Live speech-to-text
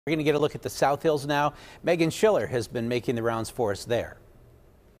We're going to get a look at the South Hills now. Meghan Schiller has been making the rounds for us there.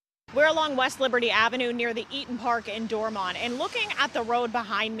 We're along West Liberty Avenue near the Eaton Park in Dormont, and looking at the road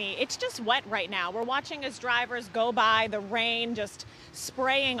behind me, it's just wet right now. We're watching as drivers go by, the rain just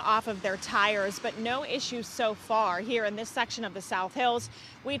spraying off of their tires, but no issues so far here in this section of the South Hills.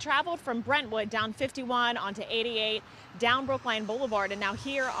 We traveled from Brentwood down 51 onto 88, down Brookline Boulevard, and now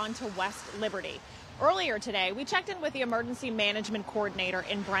here onto West Liberty. Earlier today, we checked in with the emergency management coordinator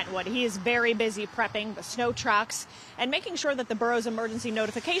in Brentwood. He is very busy prepping the snow trucks and making sure that the borough's emergency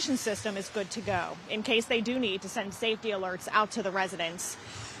notification system is good to go in case they do need to send safety alerts out to the residents.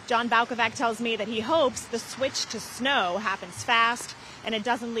 John Balkovac tells me that he hopes the switch to snow happens fast and it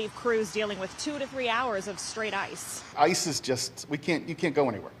doesn't leave crews dealing with 2 to 3 hours of straight ice. Ice is just, you can't go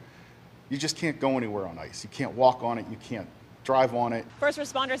anywhere. You just can't go anywhere on ice. You can't walk on it. You can't drive on it. First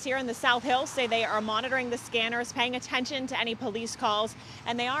responders here in the South Hills say they are monitoring the scanners, paying attention to any police calls,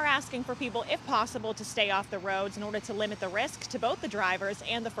 and they are asking for people, if possible, to stay off the roads in order to limit the risk to both the drivers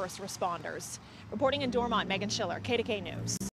and the first responders. Reporting in Dormont, Meghan Schiller, KDKA News.